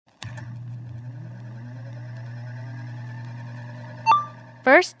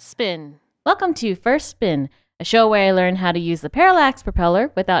First Spin. Welcome to First Spin, a show where I learn how to use the Parallax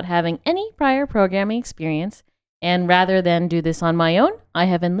propeller without having any prior programming experience. And rather than do this on my own, I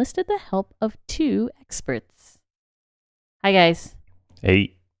have enlisted the help of two experts. Hi, guys.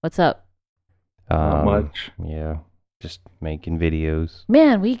 Hey. What's up? Not much. Yeah, just making videos.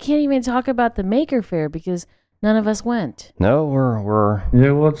 Man, we can't even talk about the Maker Fair because none of us went. No, we're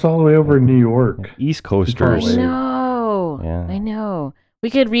Yeah, well, it's all the way over in New York. East Coasters. I know. Yeah. I know. We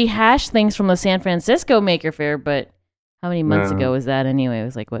could rehash things from the San Francisco Maker Fair, but how many months ago was that anyway? It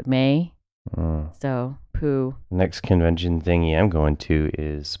was like, what, May? So, poo. Next convention thingy I'm going to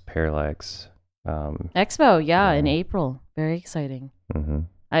is Parallax. Expo, in April. Very exciting. Mm-hmm.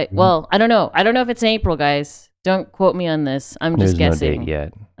 I don't know. I don't know if it's in April, guys. Don't quote me on this. I'm just There's guessing. no date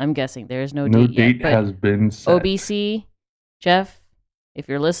yet. I'm guessing. There is no No date yet. date has been set. OBC, Jeff, if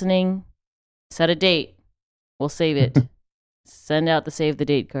you're listening, set a date. We'll save it. Send out the save the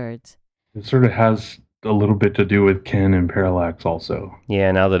date cards. It sort of has a little bit to do with Ken and Parallax also.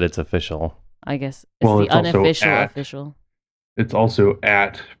 Yeah, now that it's official. I guess it's Well, the it's also unofficial at- official. It's also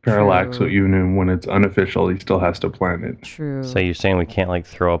at Parallax, so True. even when it's unofficial, he still has to plan it. True. So you're saying we can't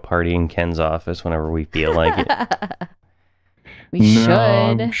throw a party in Ken's office whenever we feel like it? We No,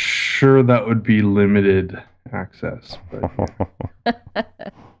 should. I'm sure that would be limited access. But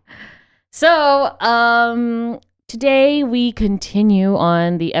So, today we continue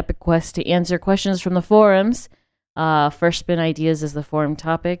on the epic quest to answer questions from the forums. First Spin Ideas is the forum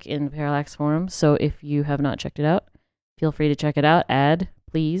topic in the Parallax forum. So if you have not checked it out, feel free to check it out.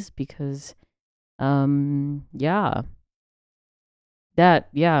 Please, because,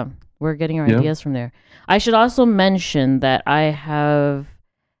 we're getting our ideas from there. I should also mention that I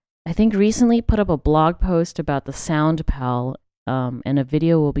think recently put up a blog post about the SoundPal, and a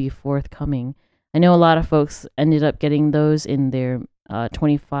video will be forthcoming. I know a lot of folks ended up getting those in their Parallax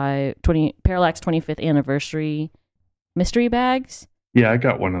 25th anniversary mystery bags. yeah, I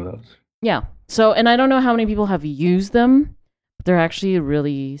got one of those. Yeah. So, and I don't know how many people have used them, but they're actually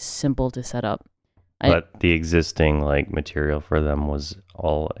really simple to set up. But the existing material for them was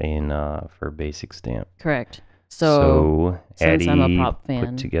all in for basic stamp. Correct. So since Addie I'm a prop fan,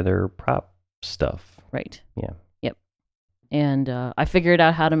 put together prop stuff. right? Yeah. Yep. And I figured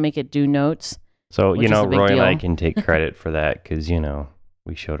out how to make it do notes. So Which is a big Roy and I deal. can take credit for that because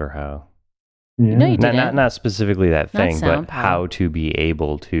we showed her how. Yeah. No, you didn't. Not specifically that Not thing, but SoundPal. how to be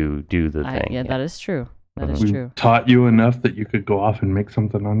able to do the thing. Yeah, that is true. That is We true. taught you enough that you could go off and make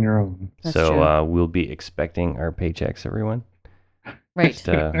something on your own. That's So true. we'll be expecting our paychecks, everyone. Right. Just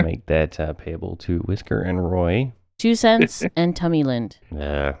make that payable to Whisker and Roy. 2 cents and Tummy Lind.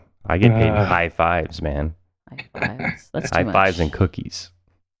 I get paid high fives, man. High fives. That's too High much. fives and cookies.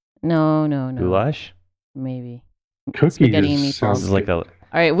 No. Goulash? Maybe. Cookies Spaghetti and sounds meatballs. This is like a All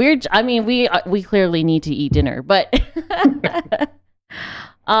right, we clearly need to eat dinner, but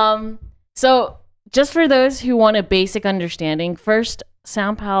so just for those who want a basic understanding, first,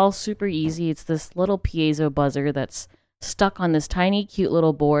 SoundPal, super easy. It's this little piezo buzzer that's stuck on this tiny, cute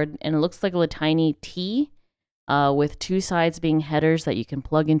little board, and it looks like a tiny T with 2 sides being headers that you can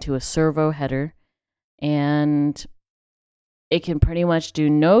plug into a servo header, and it can pretty much do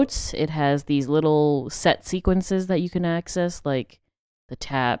notes. It has these little set sequences that you can access, like the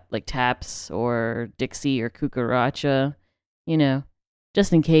taps or Dixie or Cucaracha,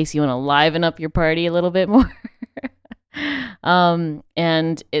 just in case you want to liven up your party a little bit more. And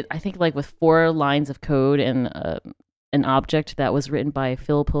I think with 4 lines of code and an object that was written by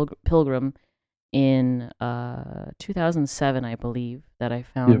Phil Pilgrim in 2007, I believe, that I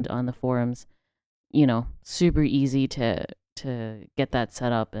found on the forums. Super easy to get that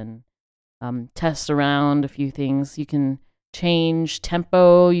set up and test around a few things. You can change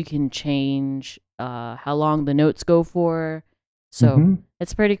tempo, you can change how long the notes go for. So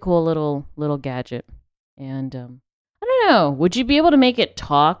it's a pretty cool little gadget. And I don't know, would you be able to make it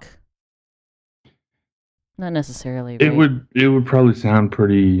talk? Not necessarily, right? It would probably sound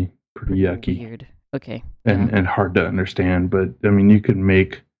pretty yucky Weird. Okay. and hard to understand, but I mean you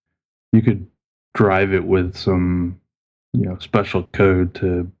could drive it with some special code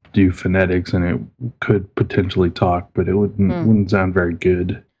to do phonetics, and it could potentially talk, but it wouldn't sound very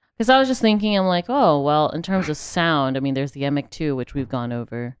good. Because I was just thinking, I'm like, oh, well, in terms of sound, I mean, there's the EMIC2, which we've gone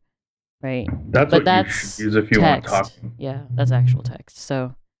over, right? That's But what you should use if you want to talk. Yeah, that's actual text.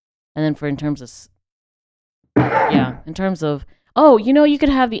 So, and then in terms of, you could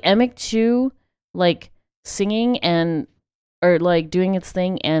have the EMIC2, singing or doing its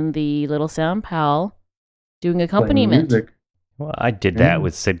thing, and the little SoundPal doing accompaniment. Music. Well, I did that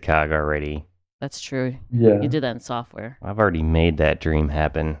with SidCog already. That's true. Yeah. You did that in software. I've already made that dream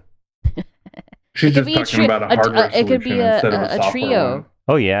happen. She's It could just be a talking about a hardware it could be solution instead of a a software trio. one.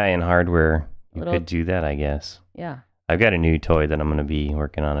 Oh yeah, in hardware you Little- could do that, I guess. Yeah. I've got a new toy that I'm going to be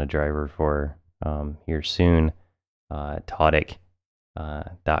working on a driver for here soon. Tautic.com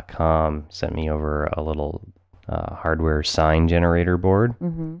sent me over a little hardware sign generator board,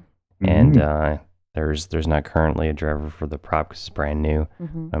 Mm-hmm. and there's not currently a driver for the prop because it's brand new.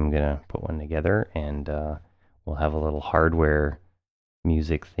 Mm-hmm. I'm gonna put one together, and we'll have a little hardware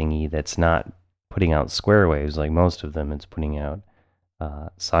music thingy that's not putting out square waves like most of them. It's putting out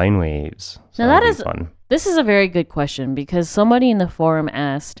sine waves. So Now that'll that be is fun. This is a very good question because somebody in the forum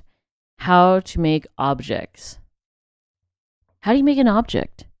asked how to make objects. How do you make an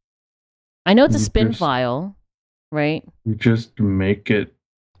object? I know it's a You spin just- file, right? You just make it.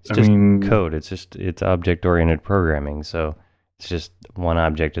 It's I just mean, code. It's object-oriented programming. So it's just one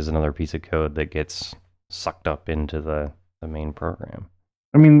object is another piece of code that gets sucked up into the main program.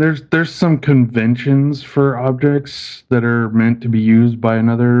 I mean, there's some conventions for objects that are meant to be used by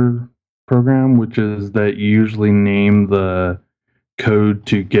another program, which is that you usually name the code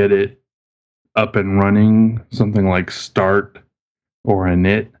to get it up and running, something like start or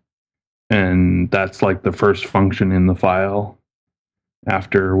init, and that's like the first function in the file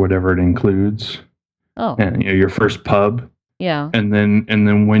after whatever it includes, Oh, and your first pub. yeah. And then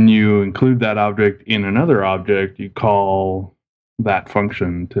when you include that object in another object, you call that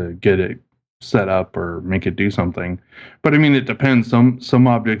function to get it set up or make it do something. But I mean, it depends. Some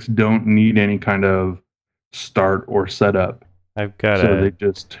objects don't need any kind of start or setup, I've got so they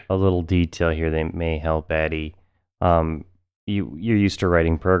just a little detail here that may help Addie. You're used to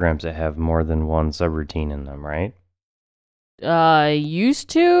writing programs that have more than one subroutine in them, right? Used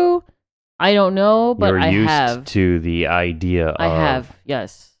to? I don't know, but You're I used have. to the idea of I have,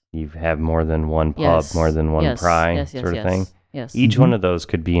 yes. you have more than one pub, Yes. more than one yes. pry, yes, yes, sort of yes. thing. Yes. Each Mhm. one of those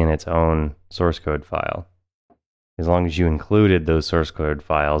could be in its own source code file, as long as you included those source code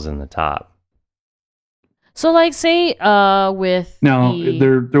files in the top. So, like, say, with now the...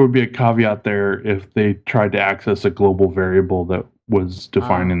 there would be a caveat there. If they tried to access a global variable that was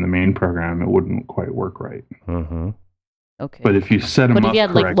defined in the main program, it wouldn't quite work right. Mm-hmm. Okay. But if you set them But up if you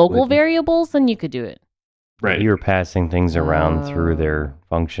had, like, local variables, then you could do it. right? You were passing things around through Oh. their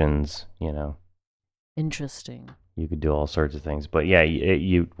functions, you know. Interesting. You could do all sorts of things. But yeah,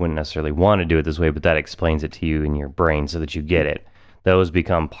 you wouldn't necessarily want to do it this way, but that explains it to you in your brain so that you get it. Those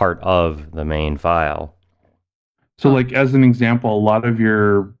become part of the main file. So, like as an example, a lot of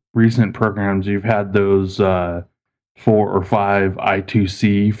your recent programs, you've had those 4 or 5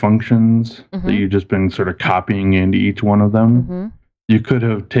 I2C functions that Mhm. you've just been sort of copying into each one of them. Mm-hmm. You could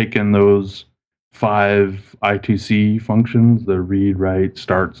have taken those 5 I2C functions, the read, write,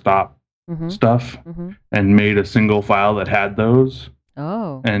 start, stop Mm-hmm. stuff, Mm-hmm. and made a single file that had those,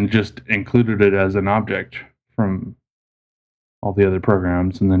 Oh. and just included it as an object from all the other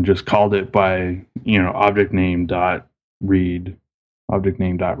programs, and then just called it by object name dot read, object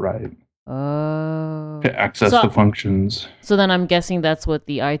name dot write Oh. to access So- the functions. So then I'm guessing that's what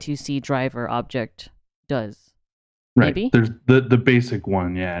the I2C driver object does. Right. Maybe? There's the basic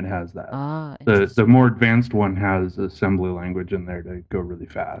one, yeah, it has that. Ah, The interesting. more advanced one has assembly language in there to go really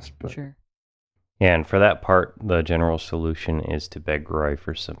fast. But Sure. Yeah, and for that part, the general solution is to beg Roy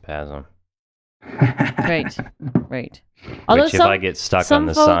for some PASM. Right. Right. Although Which, if I get stuck some on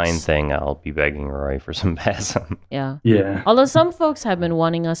the folks- sign thing, I'll be begging Roy for some PASM. Yeah. Yeah. Although some folks have been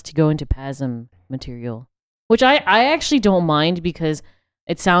wanting us to go into PASM material, which I actually don't mind because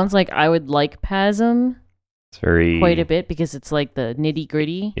it sounds like I would like PASM It's very quite a bit because it's like the nitty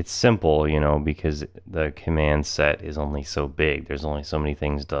gritty. It's simple, because the command set is only so big. There's only so many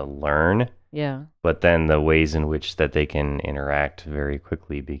things to learn. Yeah. But then the ways in which that they can interact very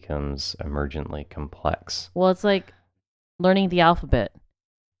quickly becomes emergently complex. Well, it's like learning the alphabet,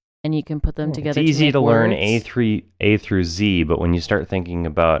 and you can put them It's together. easy make to learn words. A through Z, but when you start thinking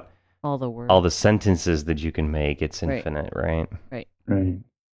about All the words. all the sentences that you can make, it's Right. infinite, right? Right.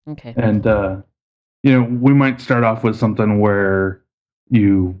 Okay. And we might start off with something where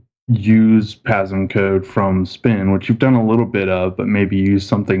you use PASM code from Spin, which you've done a little bit of, but maybe use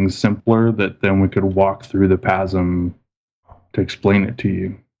something simpler that then we could walk through the PASM to explain it to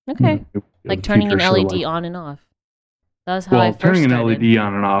you. Okay. Like turning an future show LED like- on and off. That's how I Well, first turning an started. LED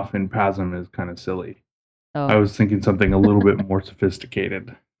on and off in PASM is kind of silly. Oh, I was thinking something a little bit more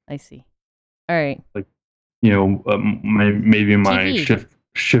sophisticated. I see. All right. Maybe my TV.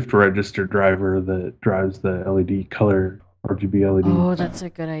 shift register driver that drives the LED color RGB LED. Oh, that's a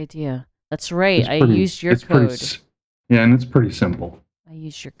good idea. That's right. It's I pretty- used your it's pretty code. s- Yeah, and it's pretty simple. I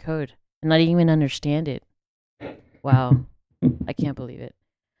used your code. and not even understand it. Wow. I can't believe it.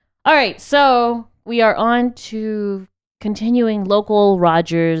 All right, so we are on to continuing local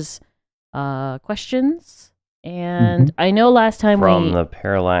Rogers questions. And I know last time from the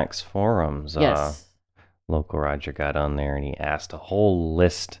Parallax forums, yes. Local Roger got on there and he asked a whole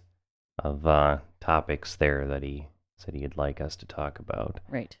list of topics there that he said he'd like us to talk about.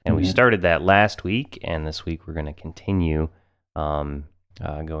 Right. And we started that last week, and this week we're going to continue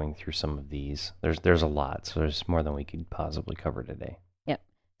going through some of these. There's a lot, so there's more than we could possibly cover today. Yep.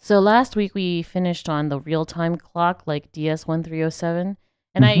 So last week we finished on the real-time clock, like DS1307,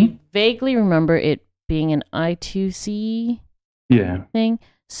 and I vaguely remember it being an I2C thing.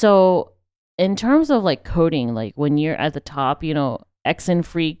 So in terms of like coding, like when you're at the top, Xen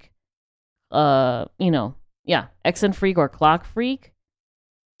Freak, Xen Freak or Clock Freak,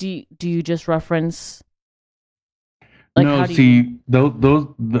 do you just reference? Like, no,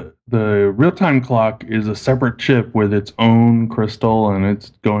 the real-time clock is a separate chip with its own crystal, and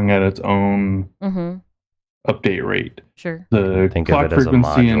it's going at its own update rate. Sure. The clock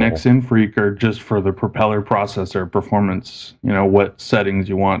frequency and Xen Freak are just for the propeller processor performance, what settings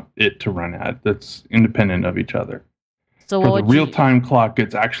you want it to run at. That's independent of each other. So for the real-time clock,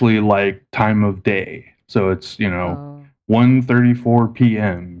 it's actually like time of day. So it's, 1:34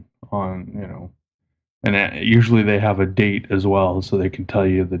 p.m. on, and usually they have a date as well, so they can tell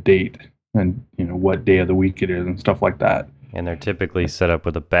you the date and, what day of the week it is and stuff like that. And they're typically set up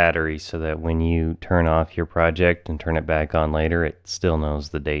with a battery so that when you turn off your project and turn it back on later, it still knows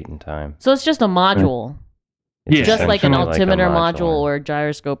the date and time. So it's just a module. It's just like an altimeter module or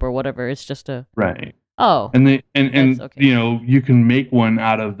gyroscope or whatever. It's just a... Right. Oh. And you can make one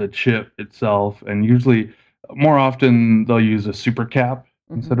out of the chip itself, and usually, more often, they'll use a super cap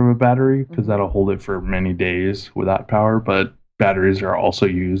instead of a battery, because that'll hold it for many days without power, but batteries are also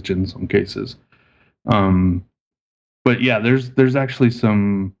used in some cases. But yeah, there's actually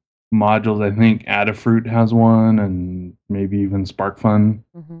some modules. I think Adafruit has one, and maybe even SparkFun,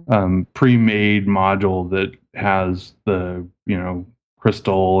 pre-made module that has the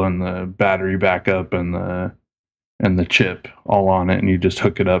crystal and the battery backup and the chip all on it, and you just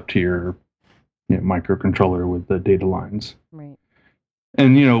hook it up to your microcontroller with the data lines. Right.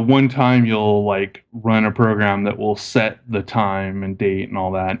 And one time you'll like run a program that will set the time and date and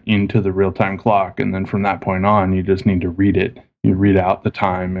all that into the real-time clock, and then from that point on, you just need to read it. You read out the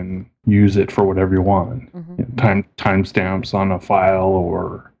time and use it for whatever you want. Timestamps on a file,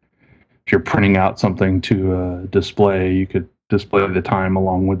 or if you're printing out something to display, you could display the time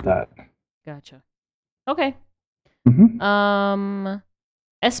along with that. Gotcha. Okay.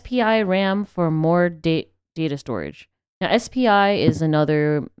 SPI RAM for more data storage. Now, SPI is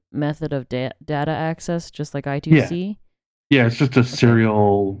another method of data access, just like I2C. Yeah, it's just a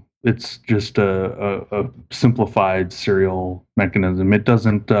serial. It's just a simplified serial mechanism. It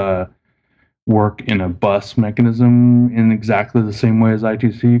doesn't work in a bus mechanism in exactly the same way as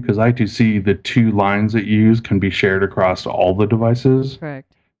I2C, because I2C, the two lines that you use can be shared across all the devices.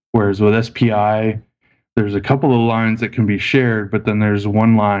 Correct. Whereas with SPI, there's a couple of lines that can be shared, but then there's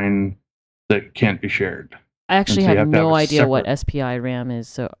one line that can't be shared. I actually have no idea what SPI RAM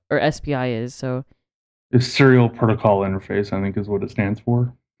is, or SPI is. So it's Serial Protocol Interface, I think, is what it stands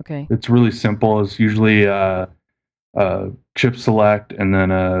for. Okay. It's really simple. It's usually chip select and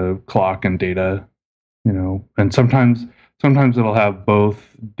then a clock and data, and sometimes it'll have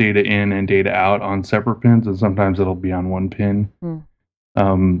both data in and data out on separate pins, and sometimes it'll be on one pin.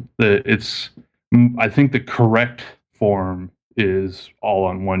 I think the correct form is all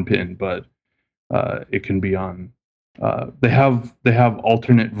on one pin, but it can be on. They have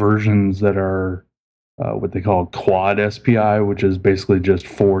alternate versions that are what they call quad SPI, which is basically just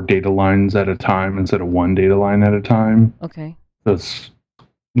 4 data lines at a time instead of 1 data line at a time. Okay. So it's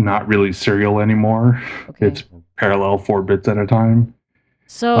not really serial anymore. Okay. It's parallel 4 bits at a time.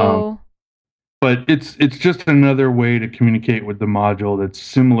 So. But it's just another way to communicate with the module that's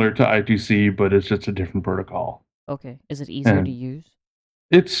similar to I2C, but it's just a different protocol. Okay. Is it easier to use?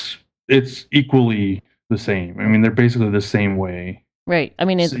 It's equally the same. I mean, they're basically the same way. Right. I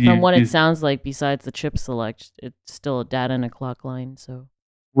mean, it sounds like, besides the chip select, it's still a data and a clock line. So.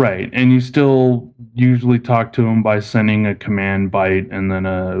 Right, and you still usually talk to them by sending a command byte and then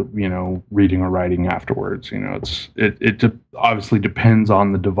reading or writing afterwards. It obviously depends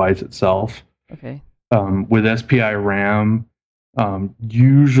on the device itself. Okay. With SPI RAM,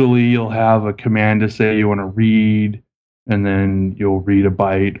 usually you'll have a command to say you want to read, and then you'll read a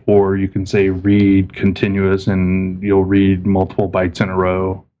byte, or you can say read continuous, and you'll read multiple bytes in a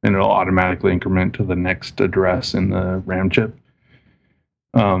row, and it'll automatically increment to the next address in the RAM chip.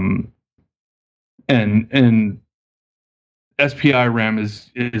 And SPI RAM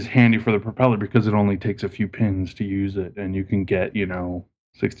is handy for the propeller because it only takes a few pins to use it, and you can get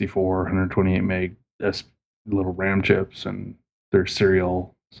 64, 128 meg little RAM chips, and they're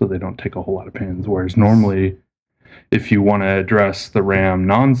serial, so they don't take a whole lot of pins. Whereas normally, if you want to address the RAM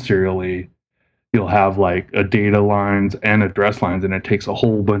non-serially, you'll have like a data lines and address lines, and it takes a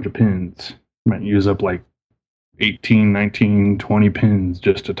whole bunch of pins. You might use up like 18, 19, 20 pins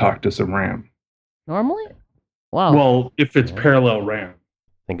just to talk to some RAM. Normally? Wow. Well, if it's parallel RAM.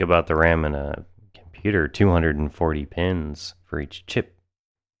 Think about the RAM in a computer, 240 pins for each chip.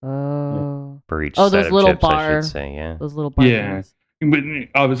 For each set those of little chips, bar, I should say, yeah. those little bar pins. But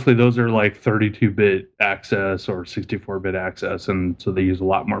obviously those are like 32-bit access or 64-bit access, and so they use a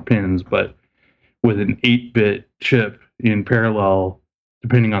lot more pins. But with an 8-bit chip in parallel,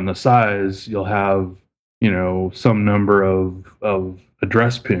 depending on the size, you'll have some number of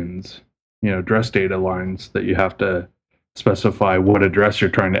address pins, address data lines that you have to specify what address you're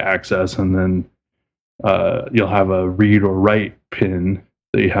trying to access, and then you'll have a read or write pin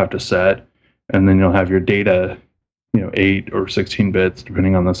that you have to set, and then you'll have your data, 8 or 16 bits,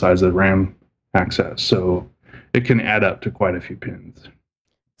 depending on the size of the RAM access. So it can add up to quite a few pins.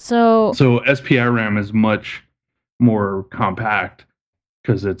 So SPI RAM is much more compact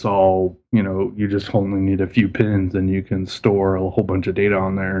because it's all, you just only need a few pins, and you can store a whole bunch of data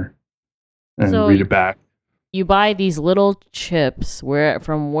on there and read it back. You buy these little chips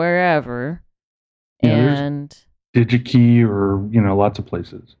from wherever, and DigiKey or lots of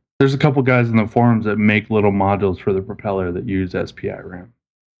places. There's a couple guys in the forums that make little modules for the propeller that use SPI RAM.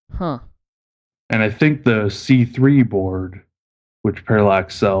 Huh. And I think the C3 board, which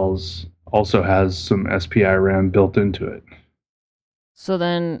Parallax sells, also has some SPI RAM built into it. So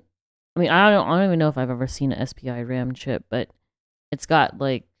then, I don't even know if I've ever seen a SPI RAM chip, but it's got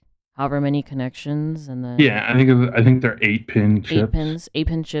like however many connections, and then I think they're 8-pin chips.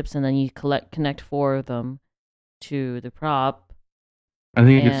 8-pin chips, and then you connect 4 of them to the prop. I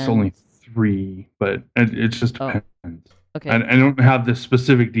think it's only 3, but it just depends. Okay. I don't have the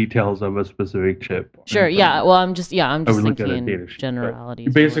specific details of a specific chip. Sure. Yeah. Well, I'm just thinking in generalities.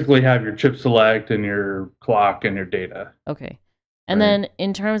 You basically have your chip select and your clock and your data. Okay. And then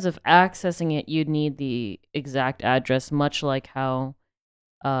in terms of accessing it, you'd need the exact address, much like how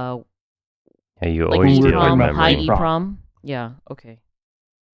you like always deal with EEPROM, high memory. EEPROM. Yeah, okay.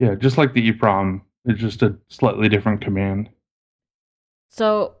 Yeah, just like the EEPROM, it's just a slightly different command.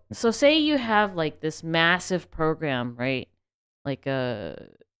 So say you have like this massive program, right? Like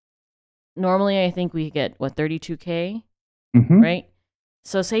normally I think we get 32K, right?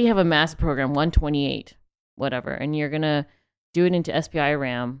 So say you have a massive program, 128, whatever, and you're gonna do it into SPI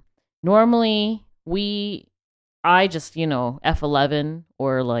RAM. Normally I just F11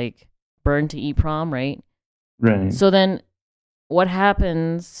 or like burn to EEPROM, right? Right. So then what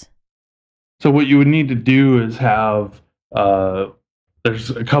happens? So what you would need to do is have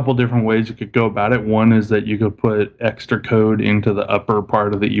there's a couple different ways you could go about it. One is that you could put extra code into the upper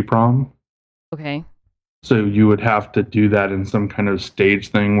part of the EEPROM. Okay. So you would have to do that in some kind of stage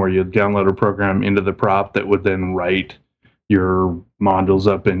thing where you download a program into the prop that would then write your modules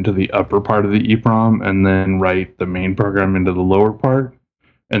up into the upper part of the EEPROM, and then write the main program into the lower part.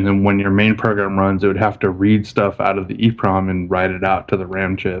 And then when your main program runs, it would have to read stuff out of the EEPROM and write it out to the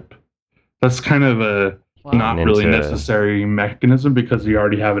RAM chip. That's kind of a not really necessary mechanism because you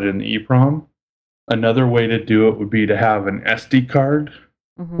already have it in the EEPROM. Another way to do it would be to have an SD card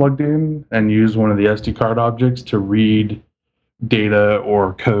plugged in and use one of the SD card objects to read data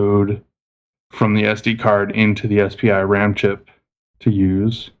or code from the SD card into the SPI RAM chip to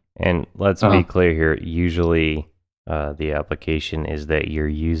use. And let's be clear here, usually the application is that you're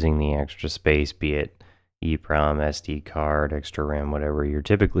using the extra space, be it EEPROM, SD card, extra RAM, whatever. You're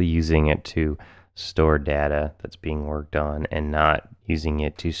typically using it to store data that's being worked on and not using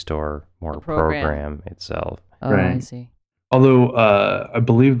it to store more program itself. Oh, right. I see. Although I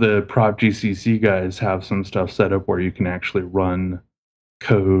believe the prop GCC guys have some stuff set up where you can actually run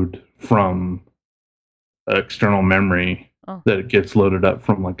code from external memory that gets loaded up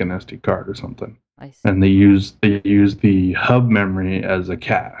from like an SD card or something. I see. And they use the hub memory as a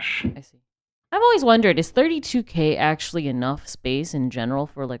cache. I see. I've always wondered, is 32K actually enough space in general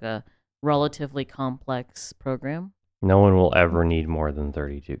for like a relatively complex program? No one will ever need more than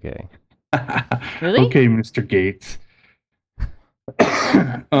 32K. Really? Okay, Mr. Gates.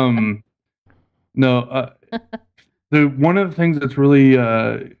 No, one of the things that's really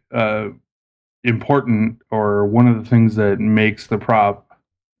important, or one of the things that makes the prop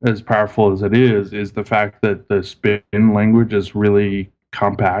as powerful as it is the fact that the spin language is really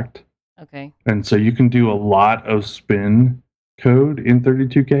compact. Okay. And so you can do a lot of spin code in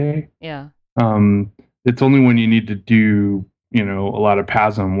 32K. Yeah. It's only when you need to do, a lot of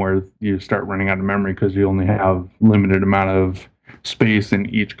PASM where you start running out of memory because you only have limited amount of space in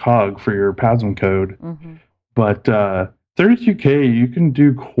each cog for your PASM code. Mm-hmm. But 32K, you can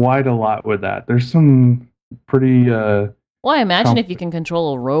do quite a lot with that. There's some pretty... well, I imagine if you can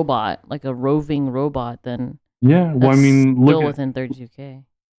control a robot, like a roving robot, then yeah, well, that's look still at, within 32K.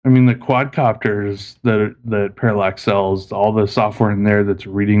 the quadcopters that Parallax sells, all the software in there that's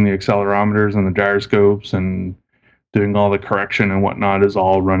reading the accelerometers and the gyroscopes and doing all the correction and whatnot is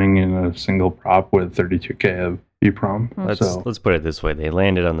all running in a single prop with 32K of EEPROM. Let's put it this way: they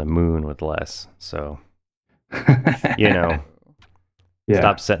landed on the moon with less, so Yeah.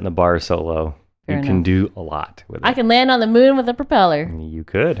 Stop setting the bar so low. Fair you enough. can do a lot with it. I can land on the moon with a propeller. You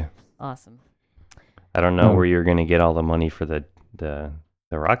could. Awesome. I don't know where you're going to get all the money for the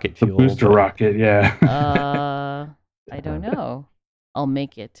rocket The fuel. booster rocket, yeah. I don't know. I'll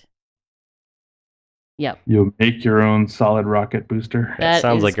make it. Yep. You'll make your own solid rocket booster. That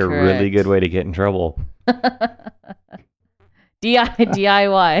sounds like a really good way to get in trouble.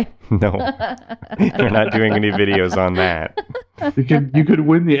 DIY. No, you're not doing any videos on that. You could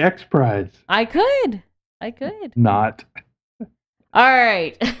win the X Prize. I could. Not. All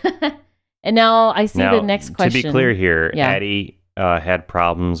right. And now I see the next question. To be clear here, Yeah. Addie had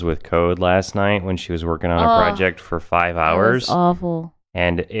problems with code last night when she was working on a project for 5 hours. That was awful.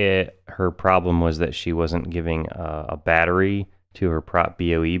 And her problem was that she wasn't giving a battery to her prop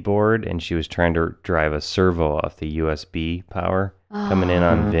BOE board, and she was trying to drive a servo off the USB power coming in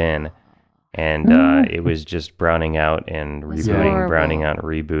on VIN. And it was just browning out and rebooting, browning out and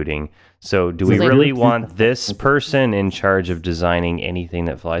rebooting. So do we really want this person in charge of designing anything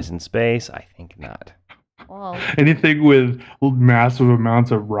that flies in space? I think not. Well, anything with massive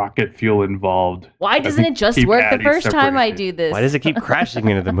amounts of rocket fuel involved. Why doesn't it just work the first time I do this? Why does it keep crashing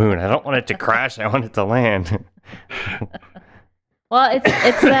into the moon? I don't want it to crash. I want it to land. Well,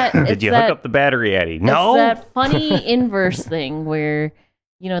 it's that. Did you hook up the battery, Eddie? No. It's that funny inverse thing where,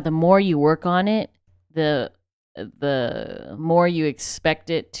 the more you work on it, the more you expect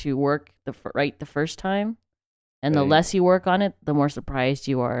it to work right the first time, and the less you work on it, the more surprised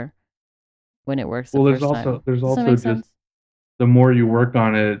you are when it works. There's also just the more you work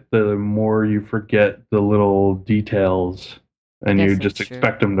on it, the more you forget the little details, and you just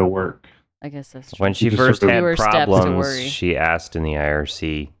expect them to work. I guess that's true. When she first had problems, she asked in the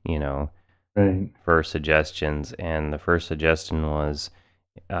IRC, for suggestions, and the first suggestion was,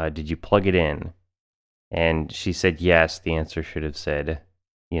 did you plug it in? And she said yes. The answer should have said,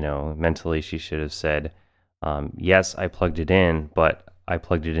 mentally she should have said, yes, I plugged it in, but I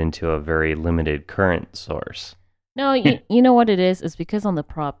plugged it into a very limited current source. No, you know what it is? It's because on the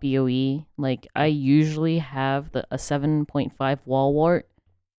prop BOE, like I usually have a 7.5 wall wart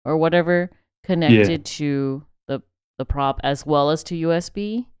or whatever connected to the prop as well as to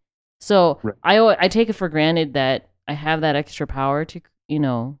USB. So I take it for granted that I have that extra power to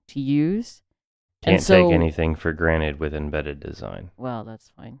use. Can't take anything for granted with embedded design. Well, that's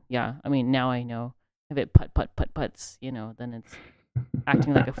fine. Yeah, I mean now I know if it puts, then it's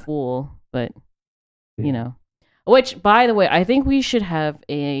acting like a fool. But which by the way, I think we should have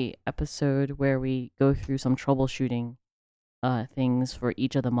a episode where we go through some troubleshooting things for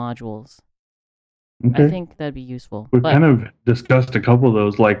each of the modules. Okay. I think that'd be useful. We've kind of discussed a couple of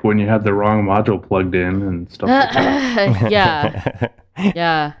those, like when you had the wrong module plugged in and stuff like that.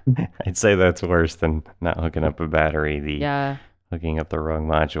 Yeah. I'd say that's worse than not hooking up a battery. Hooking up the wrong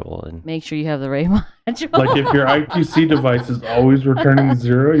module. And make sure you have the right module. Like if your I2C device is always returning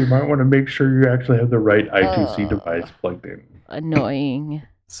 0, you might want to make sure you actually have the right I2C device plugged in. Annoying.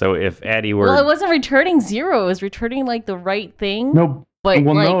 So if Addie were... Well, it wasn't returning 0. It was returning like the right thing. No, but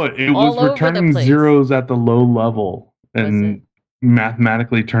no, it was returning zeros at the low level and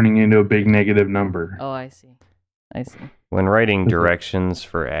mathematically turning into a big negative number. Oh, I see. When writing directions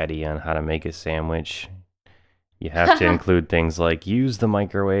for Addie on how to make a sandwich, you have to include things like use the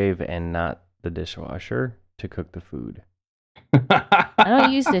microwave and not the dishwasher to cook the food. I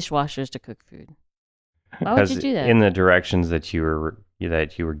don't use dishwashers to cook food. Why would you do that? In the directions that you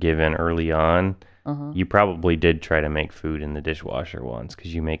were given early on, you probably did try to make food in the dishwasher once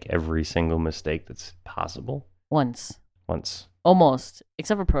because you make every single mistake that's possible. Once. Almost.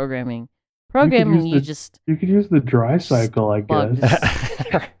 Except for programming. Programming, you could use the dry cycle, I guess.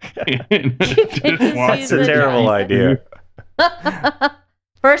 That's a terrible idea.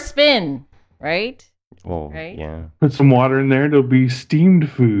 First spin, right? Well, yeah. Put some water in there, it'll be steamed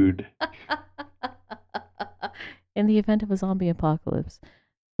food. In the event of a zombie apocalypse.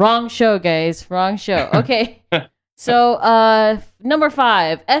 Wrong show, guys. Wrong show. Okay. So, number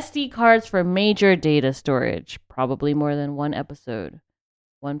 5, SD cards for major data storage. Probably more than one episode.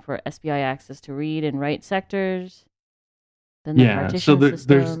 One for SPI access to read and write sectors. Then the partition there's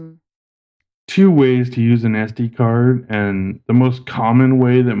system. 2 ways to use an SD card, and the most common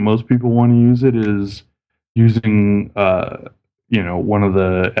way that most people want to use it is using, one of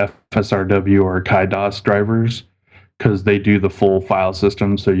the FSRW or KaiDOS drivers, because they do the full file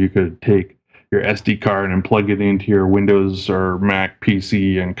system. So you could take your SD card and plug it into your Windows or Mac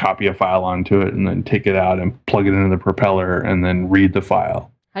PC and copy a file onto it, and then take it out and plug it into the propeller and then read the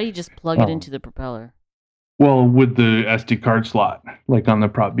file. How do you just plug it into the propeller? Well, with the SD card slot, like on the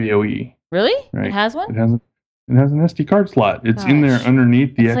Prop BOE. Really? Right? It has one? It has an SD card slot. It's in there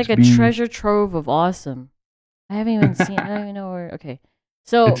underneath the XB. It's like a treasure trove of awesome. I haven't even seen. I don't even know where. Okay,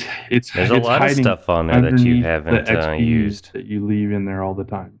 so there's a lot of stuff on there that you haven't used that you leave in there all the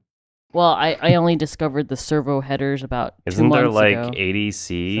time. Well, I only discovered the servo headers about 2 months ago. Isn't there like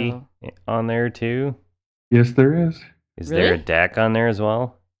ADC on there too? Yes, there is. Is there a DAC on there as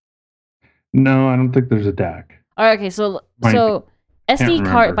well? No, I don't think there's a DAC. All right, okay, so SD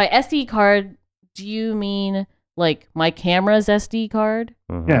card, by SD card, do you mean like my camera's SD card?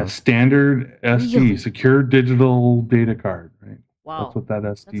 Mm-hmm. Yeah, standard SD, really? Secure digital data card, right? Wow. That's what that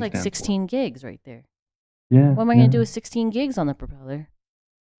SD That's like 16 gigs right there. Yeah. What am I going to do with 16 gigs on the propeller?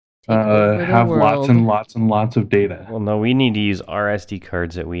 Have lots and lots and lots of data. Well, no, we need to use our SD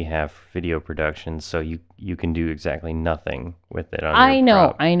cards that we have for video production, so you can do exactly nothing with it. I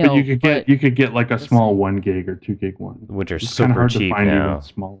know. But you could get like a small 1 gig or 2 gig one, which are super hard cheap to find now. Even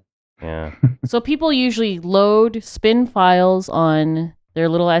small. Yeah. So people usually load spin files on their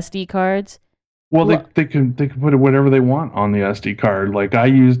little SD cards. Well, they can put whatever they want on the SD card. Like I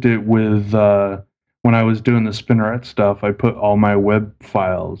used it with. When I was doing the Spinneret stuff, I put all my web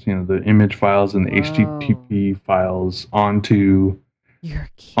files, the image files and the HTTP files onto the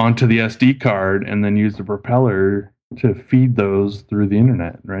SD card, and then use the propeller to feed those through the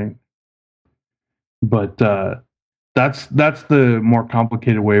internet, right? But that's the more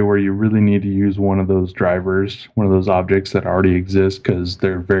complicated way, where you really need to use one of those drivers, one of those objects that already exist, because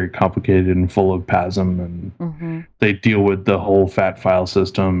they're very complicated and full of PASM, and they deal with the whole fat file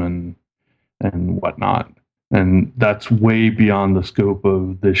system and whatnot. And that's way beyond the scope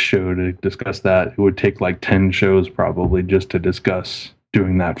of this show to discuss that. It would take like 10 shows probably just to discuss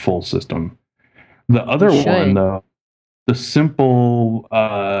doing that full system. The other one, though, the simple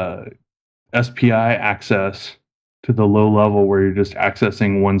SPI access to the low level where you're just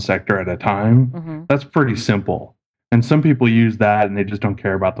accessing one sector at a time, that's pretty simple. And some people use that and they just don't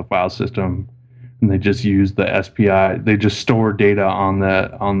care about the file system. And they just use the SPI. They just store data on the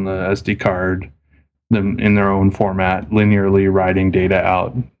SD card, them in their own format, linearly writing data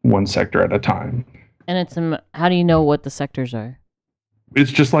out one sector at a time. And it's how do you know what the sectors are? It's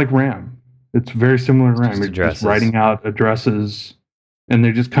just like RAM. It's very similar to RAM. It's just writing out addresses, and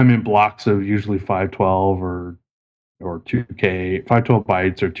they just come in blocks of usually 512 or 2K, 512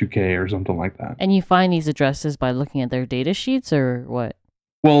 bytes or 2K or something like that. And you find these addresses by looking at their data sheets, or what?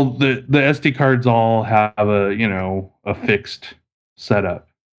 Well, the SD cards all have a fixed setup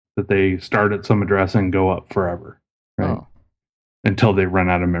that they start at some address and go up forever, right? Until they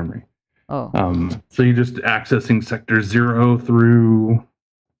run out of memory. So you're just accessing sector 0 through,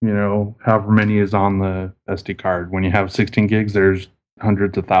 however many is on the SD card. When you have 16 gigs, there's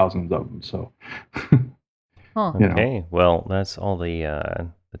hundreds of thousands of them. So, Okay, well, that's all the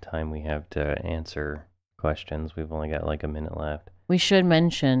time we have to answer questions. We've only got like a minute left. We should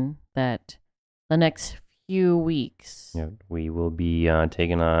mention that the next few weeks... Yeah, we will be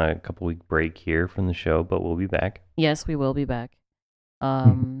taking a couple-week break here from the show, but we'll be back. Yes, we will be back.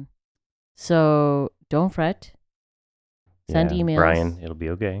 So don't fret. Send emails. Brian, it'll be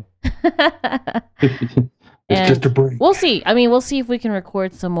okay. It's just a break. We'll see. I mean, we'll see if we can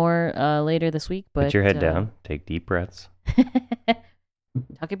record some more later this week. But put your head down. Take deep breaths.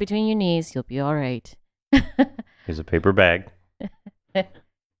 Tuck it between your knees. You'll be all right. Here's a paper bag.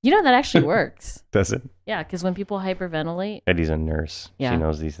 That actually works. Does it? Yeah, because when people hyperventilate... Eddie's a nurse. Yeah. She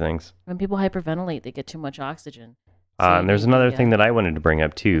knows these things. When people hyperventilate, they get too much oxygen. So and there's another thing that I wanted to bring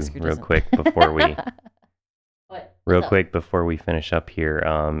up too, real quick before we... Before we finish up here,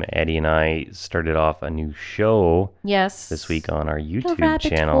 Eddie and I started off a new show this week on our YouTube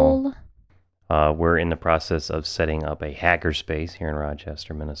channel. We're in the process of setting up a hackerspace here in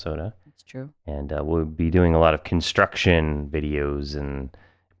Rochester, Minnesota. That's true. And we'll be doing a lot of construction videos and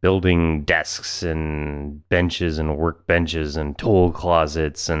building desks and benches and workbenches and tool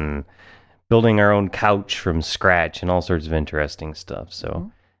closets and building our own couch from scratch and all sorts of interesting stuff.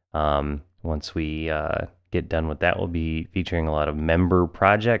 So Once we get done with that, we'll be featuring a lot of member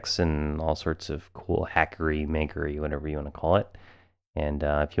projects and all sorts of cool hackery, makery, whatever you want to call it. And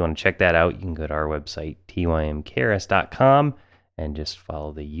if you want to check that out, you can go to our website, tymkrs.com, and just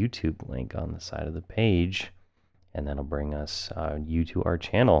follow the YouTube link on the side of the page, and that'll bring us you to our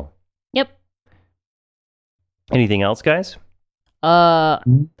channel. Yep. Anything else, guys?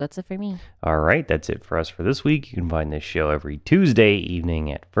 That's it for me. All right, that's it for us for this week. You can find this show every Tuesday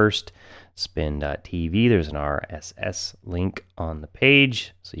evening at firstspin.tv. There's an RSS link on the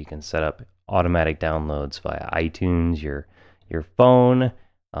page, so you can set up automatic downloads via iTunes, your phone,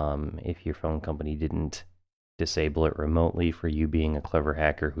 if your phone company didn't disable it remotely for you being a clever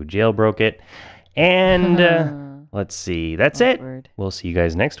hacker who jailbroke it. And let's see, that's Awkward. it. We'll see you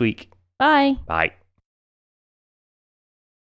guys next week. Bye. Bye.